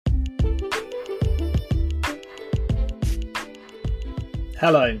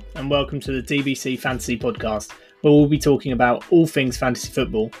Hello and welcome to the DBC Fantasy Podcast, where we'll be talking about all things fantasy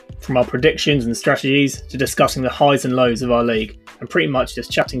football, from our predictions and strategies to discussing the highs and lows of our league, and pretty much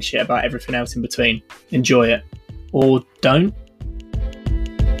just chatting shit about everything else in between. Enjoy it. Or don't.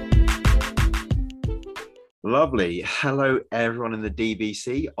 Lovely. Hello, everyone in the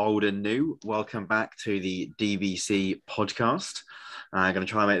DBC, old and new. Welcome back to the DBC podcast. I'm going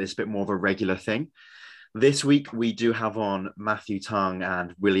to try and make this a bit more of a regular thing. This week, we do have on Matthew Tongue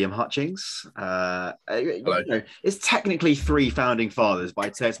and William Hutchings. It's technically three founding fathers, but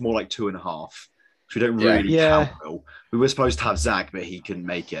I'd say it's more like 2.5. We don't really count Will. We were supposed to have Zach, but he couldn't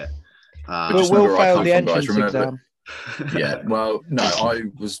make it. Will failed the entrance exam. Yeah, well, no, I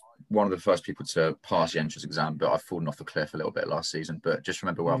was one of the first people to pass the entrance exam, but I've fallen off a cliff a little bit last season. But just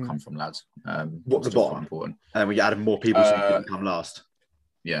remember where I've come from, lads. What's the bottom? Important. And we added more people so you couldn't come last.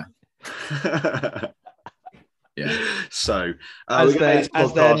 Yeah. Yeah. So as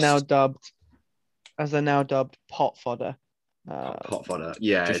they're now dubbed pot fodder. Pot fodder.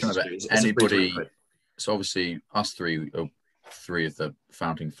 Yeah. Just remember, anybody. So obviously, us three are three of the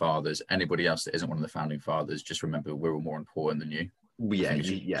founding fathers. Anybody else that isn't one of the founding fathers, just remember we're all more important than you. Yeah.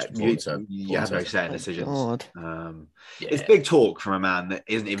 You have no say in decisions. It's Yeah. big talk from a man that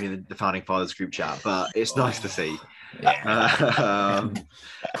isn't even in the founding fathers group chat, but it's nice to see. Anyways,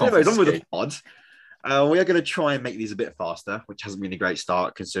 on with the pod. We are going to try and make these a bit faster, which hasn't been a great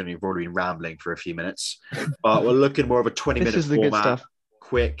start considering we've already been rambling for a few minutes. But we're looking more of a 20-minute format,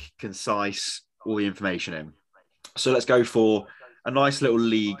 quick, concise, all the information in. So let's go for a nice little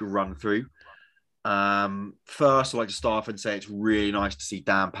league run through. First, I'd like to start off and say it's really nice to see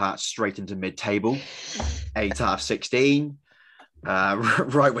Dan Pat straight into mid-table, 8 out of 16,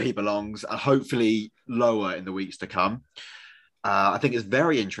 right where he belongs, and hopefully lower in the weeks to come. I think it's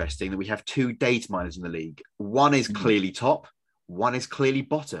very interesting that we have two data miners in the league. One is clearly top, one is clearly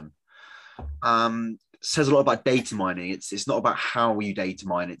bottom. Says a lot about data mining. It's not about how you data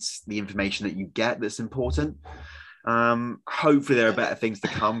mine, it's the information that you get that's important. Hopefully there are better things to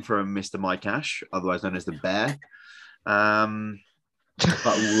come from Mr. Mike Ash, otherwise known as the Bear. But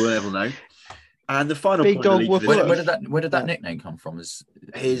we'll never know. And the final Big point dog where did that nickname come from?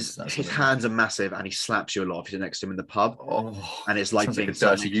 His hands are massive and he slaps you a lot if you're next to him in the pub. And it's like being a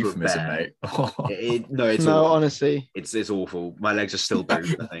dirty euphemism, mate. Honestly, it's awful. My legs are still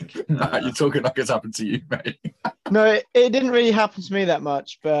bruised, I think. You're talking like it's happened to you, mate. No, it didn't really happen to me that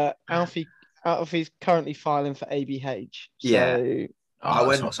much, but Alfie's currently filing for ABH. So...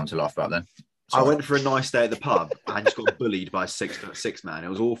 That's not something to laugh about then. I went for a nice day at the pub and just got bullied by a 6'6" man. It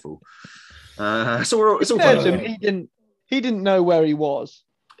was awful. It's all fun. He didn't know where he was.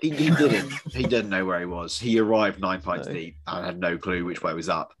 He didn't. He didn't know where he was. He arrived 9 pints deep and had no clue which way was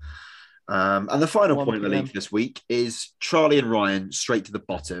up. And the final point of the league this week is Charlie and Ryan straight to the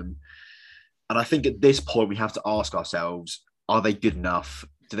bottom. And I think at this point we have to ask ourselves, are they good enough?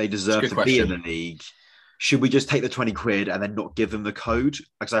 Do they deserve to be in the league? Should we just take the 20 quid and then not give them the code?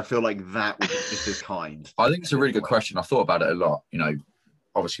 Because I feel like that would be just as kind. I think it's a really good question. I thought about it a lot.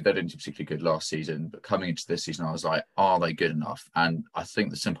 Obviously they didn't do particularly good last season, but coming into this season, I was like, are they good enough? And I think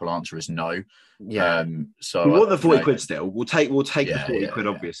the simple answer is no. Yeah. So we want the 40 quid still. We'll take the 40 quid,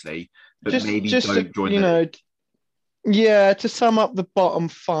 obviously, but maybe don't join them. To sum up, the bottom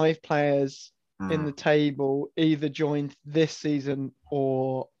 5 players in the table either joined this season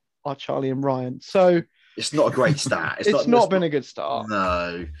or are Charlie and Ryan. So it's not a great start. It's not been a good start.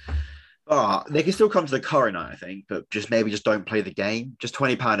 No. They can still come to the curry night, I think, but maybe don't play the game. Just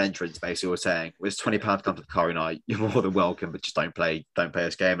 £20 entrance, basically, we're saying. It's £20 to come to the curry night. You're more than welcome, but just don't play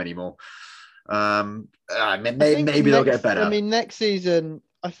this game anymore. Maybe they'll get better. I mean, next season,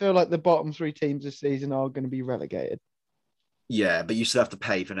 I feel like the bottom 3 teams this season are going to be relegated. Yeah, but you still have to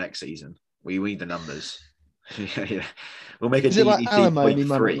pay for next season. We need the numbers. We'll make a DBC like alimony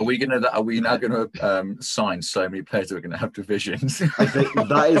money? Are we now going to sign so many players that are going to have divisions? I think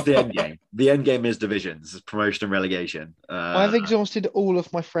that is the end game. The end game is divisions, promotion and relegation. I've exhausted all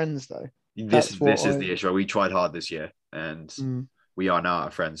of my friends, though. This is the issue. We tried hard this year, and we are now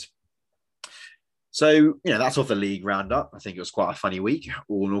our friends. So that's off the league roundup. I think it was quite a funny week.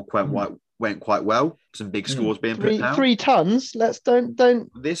 All went quite well. Some big scores being put down. 3 tons. Let's don't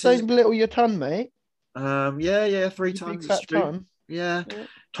belittle your ton, mate. 3 tons. Ton. Yeah.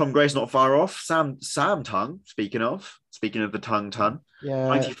 Tom Gray's not far off. Sam Tongue, speaking of the tongue ton. Yeah.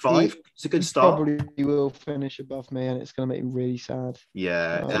 95. It's a good start. Probably will finish above me and it's going to make me really sad.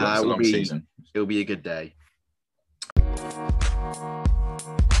 Yeah. It's a long season. It'll be a good day.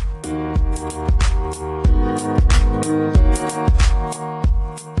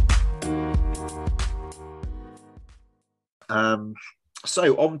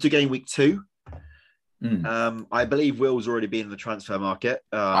 So on to game week 2. I believe Will's already been in the transfer market.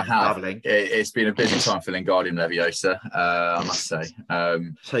 I have. Traveling. It's been a busy time for Lingardium Leviosa, I must say.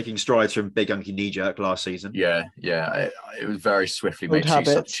 Taking strides from big unky knee jerk last season. Yeah. It was very swiftly made 2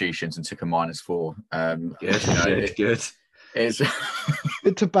 substitutions and took a -4. Good. It's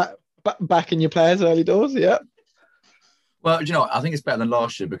Good to back in your players early doors, yeah. Well, do you know what? I think it's better than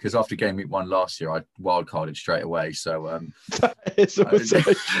last year because after game week 1 last year, I wildcarded straight away. So it's also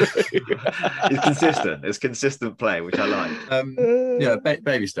true. It's consistent. It's consistent play, which I like.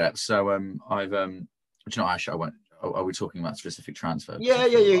 Baby steps. So I've do you know? Actually, I won't. Are we talking about specific transfer? Yeah.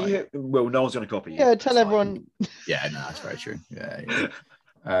 Well, no one's going to copy you. Yeah, tell everyone. Yeah, no, that's very true. Yeah.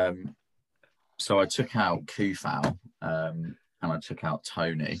 So I took out Kufau, and I took out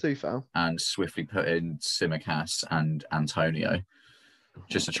Tony Sufal. And swiftly put in Simicast and Antonio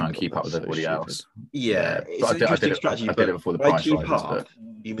just to try and keep up with everybody else. Yeah, it's but an interesting strategy. I did it before the price rises.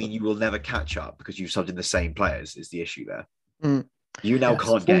 You mean you will never catch up because you've subbed in the same players is the issue there. You now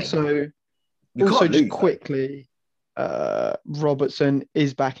can't gain. Also, just quickly, Robertson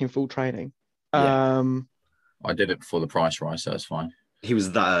is back in full training. Yeah. I did it before the price rise, so that's fine. He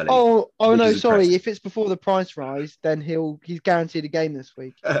was that early. Oh no, sorry. If it's before the price rise, then he's guaranteed a game this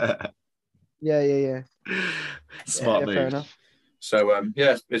week. Yeah. Smart move. Fair enough. So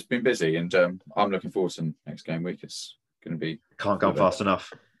it's been busy, and I'm looking forward to next game week. It's going to be can't go fast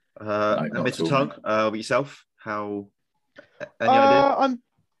enough. Mr. Tongue, yourself, how? I'm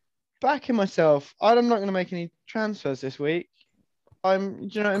backing myself. I'm not going to make any transfers this week. Do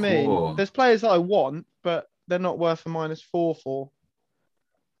you know what I mean? There's players that I want, but they're not worth a -4 for.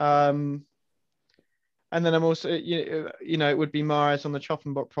 And then I'm also, it would be Mahrez on the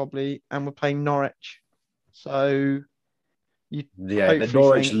chopping block probably, and we're playing Norwich. So, the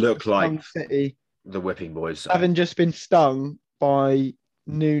Norwich look like City, the whipping boys. Having just been stung by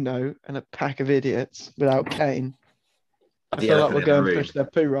Nuno and a pack of idiots without Kane, I feel like we're going to push their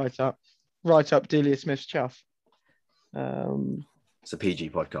poo right up Delia Smith's chuff. It's a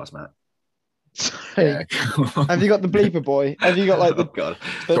PG podcast, Matt. Sorry. Yeah. Have you got the bleeper boy? Have you got like the? Oh God.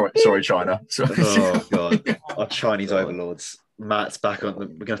 Sorry, China. Sorry. Oh God, our Chinese overlords. Matt's back on. We're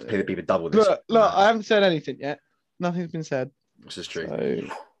going to have to pay the beaver double. Look, I haven't said anything yet. Nothing's been said. This is true. So...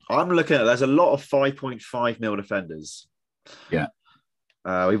 I'm looking at. There's a lot of 5.5 mil defenders. Yeah.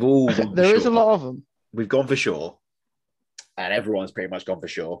 We've all. There is a lot of them. We've gone for Shaw, and everyone's pretty much gone for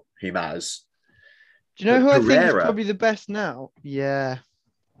Shaw. Who matters? Do you know who I think is probably the best now? Yeah.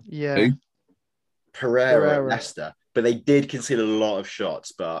 Who? Pereira, Leicester, but they did concede a lot of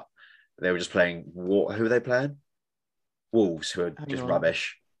shots, but they were just playing. Who were they playing? Wolves, who are just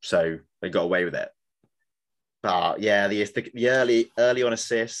rubbish. So they got away with it. But yeah, the early on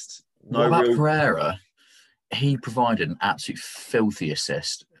assist. What about Pereira? He provided an absolute filthy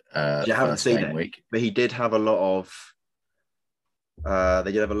assist. You haven't seen it, week. But he did have a lot of.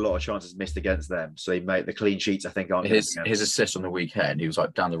 They did have a lot of chances missed against them, so they made the clean sheets. I think aren't his assist on the weekend. He was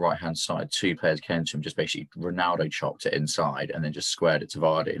like down the right hand side. 2 players came to him, just basically Ronaldo chopped it inside and then just squared it to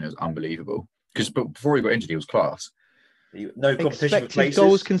Vardy, and it was unbelievable. Because before he got injured, he was class. No competition for places.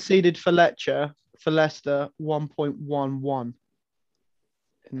 Goals conceded for Leicester 1.11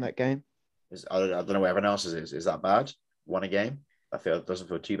 in that game. I don't know what everyone else's is. Is that bad? 1 a game? I feel it doesn't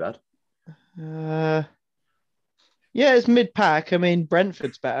feel too bad. Yeah, it's mid-pack. I mean,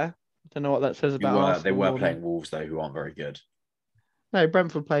 Brentford's better. I don't know what that says about Arsenal. They were playing Wolves, though, who aren't very good. No,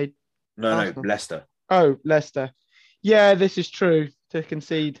 Brentford played Arsenal. Leicester. Oh, Leicester. Yeah, this is true. To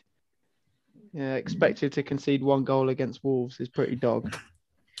concede. Yeah, expected to concede 1 goal against Wolves is pretty dog.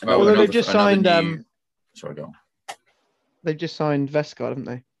 Although they've just signed... Sorry, go on. They've just signed Vescard, haven't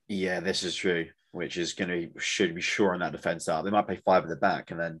they? Yeah, this is true, which is should be sure on that defence out. They might play 5 at the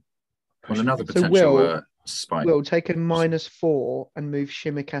back and then... another potential... Spike. We'll take a -4 and move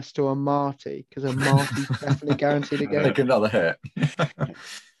Shimikas to a Marty because a Marty's definitely guaranteed a game. Take another hit.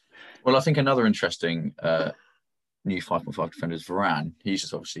 Well, I think another interesting new 5.5 defender is Varane. He's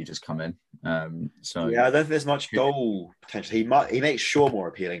just come in. So yeah, I don't think there's much goal potential. He makes Shaw more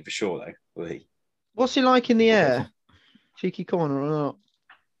appealing for sure, though. Will he? What's he like in the air? Cheeky corner or not?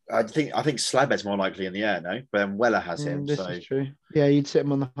 I think Slabhead's more likely in the air, no? But then Weller has him. This is true. Yeah, you'd sit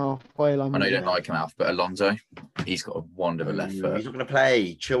him on the halfway line. I know you don't like him, Alf, but Alonso, he's got a wand of a left foot. He's not going to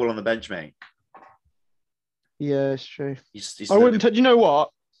play. Chilwell on the bench, mate. Yeah, it's true. He's I wouldn't touch. You know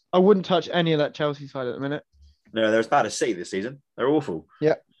what? I wouldn't touch any of that Chelsea side at the minute. No, they're as bad as City this season. They're awful.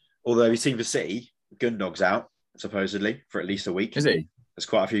 Yeah. Although you've seen for City, Gundog's out supposedly for at least a week. Is he? There's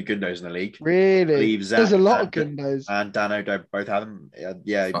quite a few Gundos in the league. Really? There's a lot of Gundos. And Dano both have them.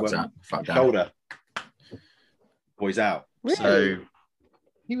 Yeah, Flat shoulder. Boy's out. Really? So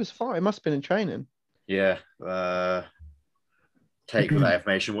He was fine. It must have been in training. Yeah. Take with that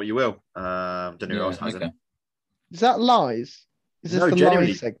information what you will. Don't know who else has it. Is that lies? Is this the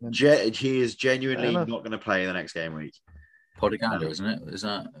lies segment? He is genuinely not going to play the next game week. Podaganda, isn't it? Is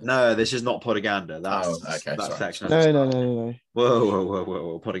that? No, this is not Podaganda. That's okay. That section. No.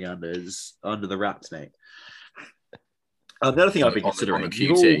 Whoa. Podaganda is under the wraps, mate. The other thing I've been considering,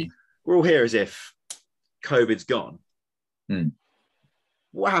 we're all here as if COVID's gone.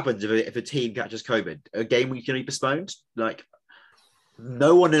 What happens if a team catches COVID? A game week can be postponed? Like,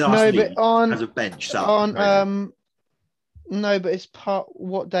 no one in our league has a bench. No, but it's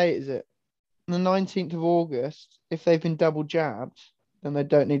what date is it? The 19th of August. If they've been double jabbed, then they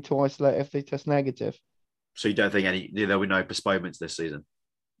don't need to isolate if they test negative. So you don't think there'll be no postponements this season?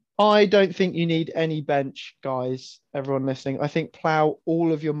 I don't think you need any bench, guys. Everyone listening, I think plough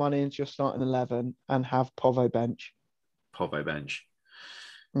all of your money into your starting 11 and have Povo bench.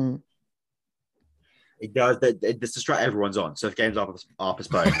 It does. It distract everyone's on. So if games are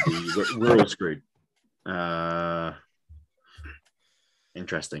postponed, we're all screwed.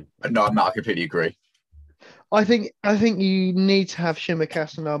 Interesting. No, I completely agree. I think you need to have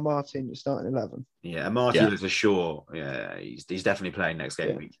Shimmercast and Marty in your starting 11. Yeah, and Marty looks for sure. Yeah, he's definitely playing next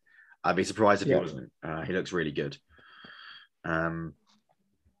game week. I'd be surprised if he wasn't. He looks really good. He's a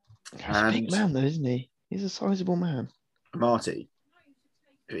big man, though, isn't he? He's a sizable man. Marty.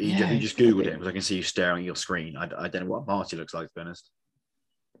 You just Googled him because I can see you staring at your screen. I don't know what Marty looks like, to be honest.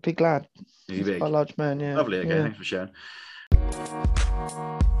 Big lad. He's big. A large man, yeah. Lovely. Okay, thanks for sharing.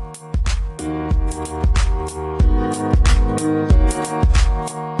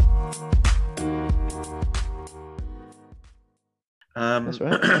 That's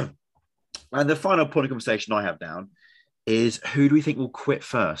right. And the final point of conversation I have down is, who do we think will quit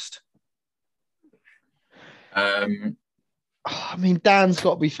first? I mean, Dan's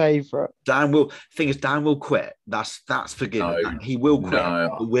got to be favourite. Dan will quit. That's forgiven. No, he will quit.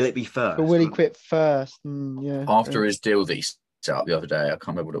 No. Will it be first? But will he quit first? Yeah. After his deal that he set up the other day, I can't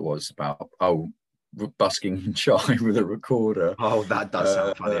remember what it was about. Busking and chai with a recorder. Oh, that does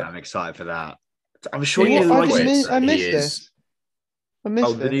sound funny. I'm excited for that. I'm sure I missed this.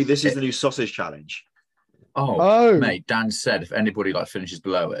 This is the new sausage challenge. Oh, mate, Dan said if anybody finishes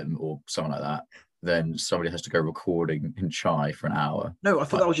below him or something like that, then somebody has to go recording in chai for an hour. No, I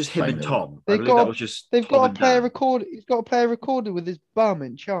thought that was just him and Tom. They've got to play a recorder. He's got to play a recorder with his bum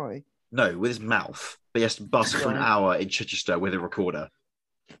in chai. No, with his mouth. But he has to bust for an hour in Chichester with a recorder.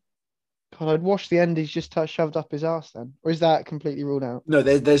 God, I'd watch the end. He's just shoved up his ass then, or is that completely ruled out? No,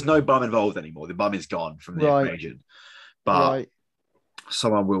 there's no bum involved anymore. The bum is gone from the equation. But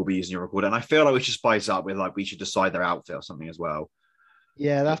someone will be using your recorder, and I feel like we should spice up with we should decide their outfit or something as well.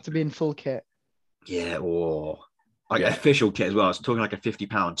 Yeah, they have to be in full kit. Yeah, or official kit as well. It's talking like a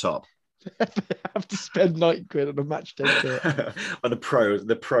 £50 top. I have to spend £90 on a match day kit. On the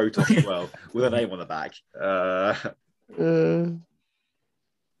pro top as well, with a name on the back.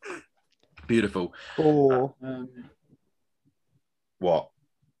 Beautiful. Or what?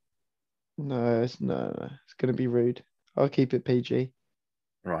 No, it's going to be rude. I'll keep it PG.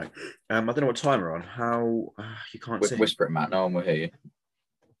 Right. I don't know what time we're on. How you can't see. Whisper it, Matt. No one will hear you.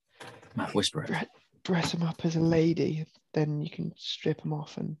 Matt, whisper it. Dress him up as a lady, then you can strip him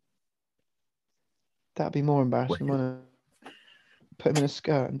off, and that'd be more embarrassing. Put him in a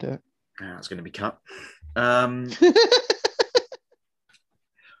skirt and do it. Yeah, it's going to be cut.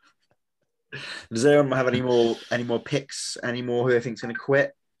 Does anyone have any more picks? Any more who I think's going to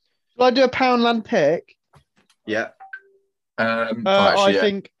quit? Will I do a Poundland pick? Yeah. I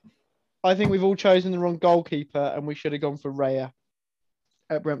think we've all chosen the wrong goalkeeper, and we should have gone for Raya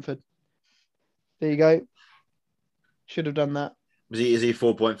at Brentford. There you go. Should have done that. Is he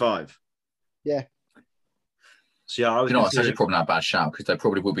 4.5? Yeah. So yeah, it's actually probably not a bad shout because they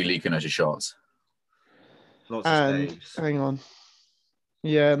probably will be leaking loads of shots. Lots of saves. Hang on.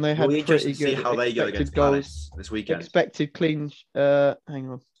 Yeah, and they had pretty good. See how they go against Palace this weekend. Expected clean. Hang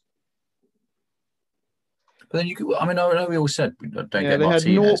on. But then you could. I know we all said don't get they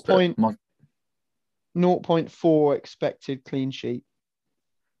Martinez, had 0.4 expected clean sheet,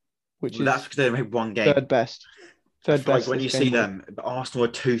 which is that's because they made one game. Third best. When you see them, Arsenal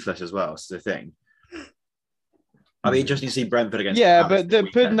are toothless as well. It's the thing. I mean, just you see Brentford against. Yeah, but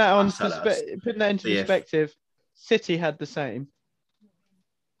putting that into perspective, City had the same,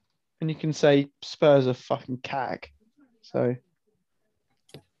 and you can say Spurs are fucking cag. So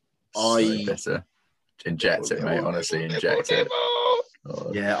better. Inject it, mate. Honestly, inject it.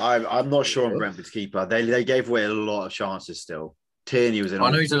 Yeah, I'm not sure on Brentford's keeper. They gave away a lot of chances still. Tierney was in.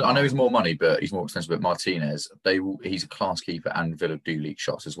 I know he's more money, but he's more expensive. But Martinez, he's a class keeper, and Villa do leak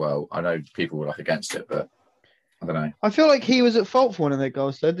shots as well. I know people were against it, but I don't know. I feel like he was at fault for one of their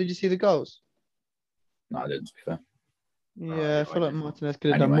goals, though. Did you see the goals? No, I didn't, to be fair. Yeah, I feel like Martinez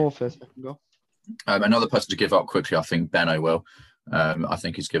could have done more for a second goal. Another person to give up quickly, I think Benno will. I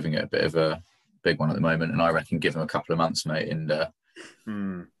think he's giving it a bit of a big one at the moment, and I reckon give him a couple of months, mate. And I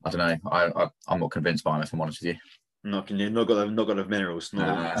don't know. I'm not convinced by him, if I'm honest with you. Not got enough minerals.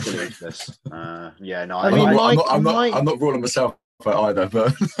 This. Yeah, no. I'm not ruling myself out either,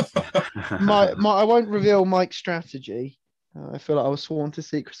 but I won't reveal Mike's strategy. I feel like I was sworn to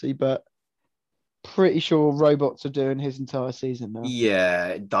secrecy, but pretty sure robots are doing his entire season now.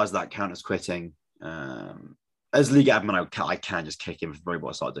 Yeah, does that count as quitting? As league admin, I can just kick him if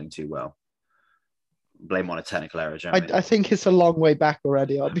robots start doing too well. Blame on a technical error. I think it's a long way back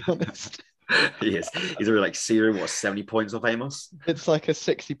already. I'll be honest. He is. He's already like 70 points off Amos. It's like a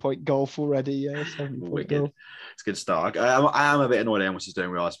 60-point golf already. Yeah, 70-point golf. It's a good start. I am a bit annoyed at Amos is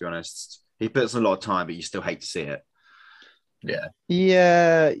doing well, to be honest. He puts in a lot of time, but you still hate to see it. Yeah.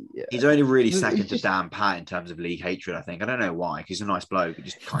 He's only really second to Dan Pat in terms of league hatred, I think. I don't know why, because he's a nice bloke. You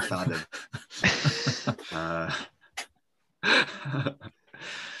just can't stand him.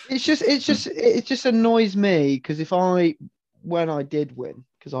 It just annoys me because when I did win,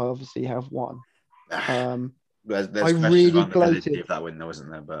 because I obviously have won. There's I really gloated. If that win, there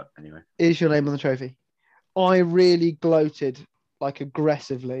wasn't there, but anyway. Is your name on the trophy? I really gloated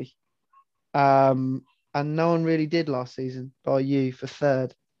aggressively, and no one really did last season. By you for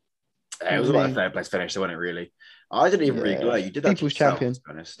third. It was about a third place finish, wasn't it? Really, I didn't even really gloat. You did that. People's champion. To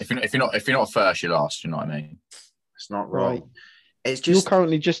be honest. If you're not first, you're last. You know what I mean? It's not wrong. Right. It's just you're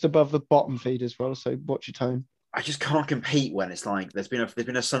currently just above the bottom feed as well. So watch your tone. I just can't compete when it's like there's been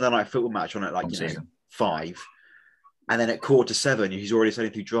a Sunday night football match on at 5, and then at 6:45 he's already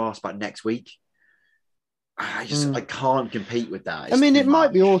sending through drafts about next week. I can't compete with that. It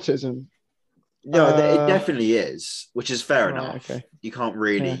might be autism. No, it definitely is, which is fair enough. Okay. You can't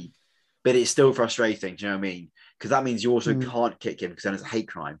really, but it's still frustrating. Do you know what I mean? Because that means you also can't kick him because then it's a hate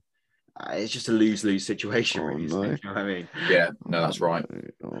crime. It's just a lose-lose situation, really. No. You know what I mean? Yeah, no, that's right.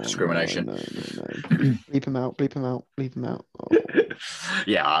 Discrimination. No. Bleep him out. Oh.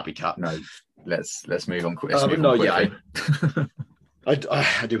 Yeah, I'll be cut. No, let's move on quickly.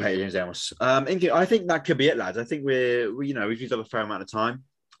 I do hate James Amos. I think that could be it, lads. I think we've used up a fair amount of time.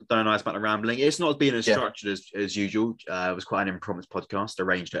 Done a nice amount of rambling. It's not being as structured as usual. It was quite an impromptu podcast.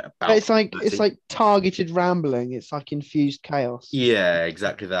 Arranged it about. It's like targeted rambling. It's like infused chaos. Yeah,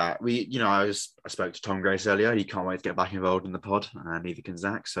 exactly that. I spoke to Tom Grace earlier. He can't wait to get back involved in the pod, and neither can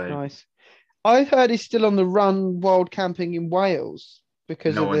Zach. So nice. I've heard he's still on the run wild camping in Wales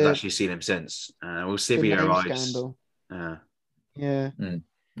because no one's actually seen him since. We'll see if he arrives. Scandal. Yeah.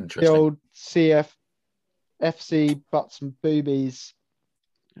 The old FC butts and boobies.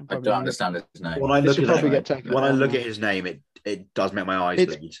 I don't understand his name. When I look at his name, it does make my eyes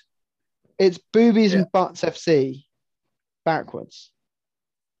bleed. It's Boobies and Butts FC backwards.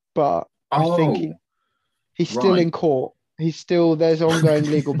 But I think he's still in court. There's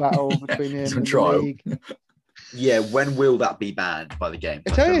ongoing legal battle between him and the league. Yeah, when will that be banned by the game?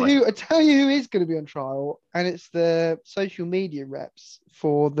 I tell you who is going to be on trial, and it's the social media reps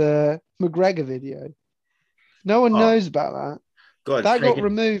for the McGregor video. No one knows about that. God, that got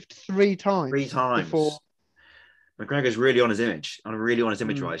removed 3 times. 3 times. Before. McGregor's really on his image.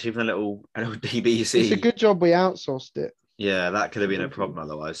 Right? Even a little DBC. It's a good job we outsourced it. Yeah, that could have been a problem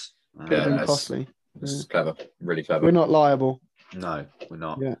otherwise. Could have been costly. This is clever. Really clever. We're not liable. No, we're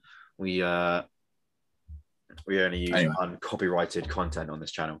not. Yeah. We only use uncopyrighted content on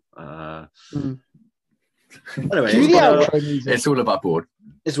this channel. Anyway, it's all above board.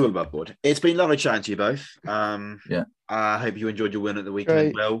 It's all above board. It's been lovely chatting to you both. I hope you enjoyed your win at the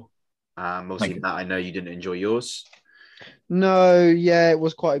weekend. Well, obviously, Matt, I know you didn't enjoy yours. No, it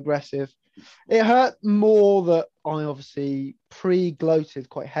was quite aggressive. It hurt more that I obviously pre-gloated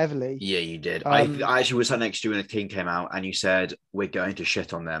quite heavily. Yeah, you did. I actually was sat next to you when the team came out, and you said we're going to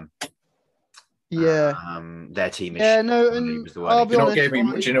shit on them. Yeah. Their team is. Yeah, no, and I'll be honest,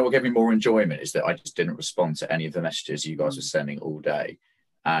 do you know what gave me more enjoyment is that I just didn't respond to any of the messages you guys were sending all day,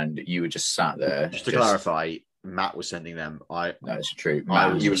 and you were just sat there. Just to clarify, Matt was sending them. No, it's true.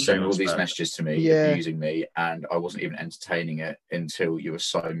 Matt, you were sending all these messages to me, abusing me, and I wasn't even entertaining it until you were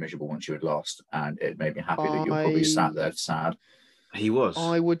so miserable once you had lost, and it made me happy that you were probably sat there sad. He was.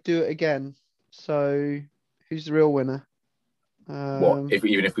 I would do it again. So, who's the real winner? Even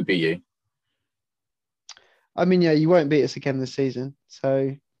if we beat you? I mean, you won't beat us again this season,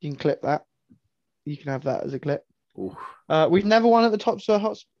 so you can clip that. You can have that as a clip. We've never won at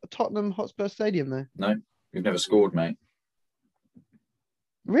the Tottenham Hotspur Stadium, though. No, we've never scored, mate.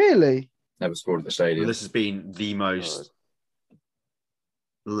 Really? Never scored at the stadium. Well, this has been the most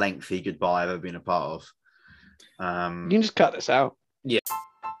lengthy goodbye I've ever been a part of. You can just cut this out. Yeah.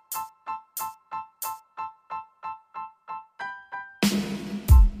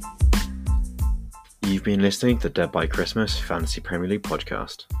 You've been listening to the Dead by Christmas Fantasy Premier League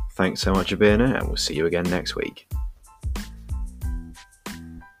podcast. Thanks so much for being here, and we'll see you again next week.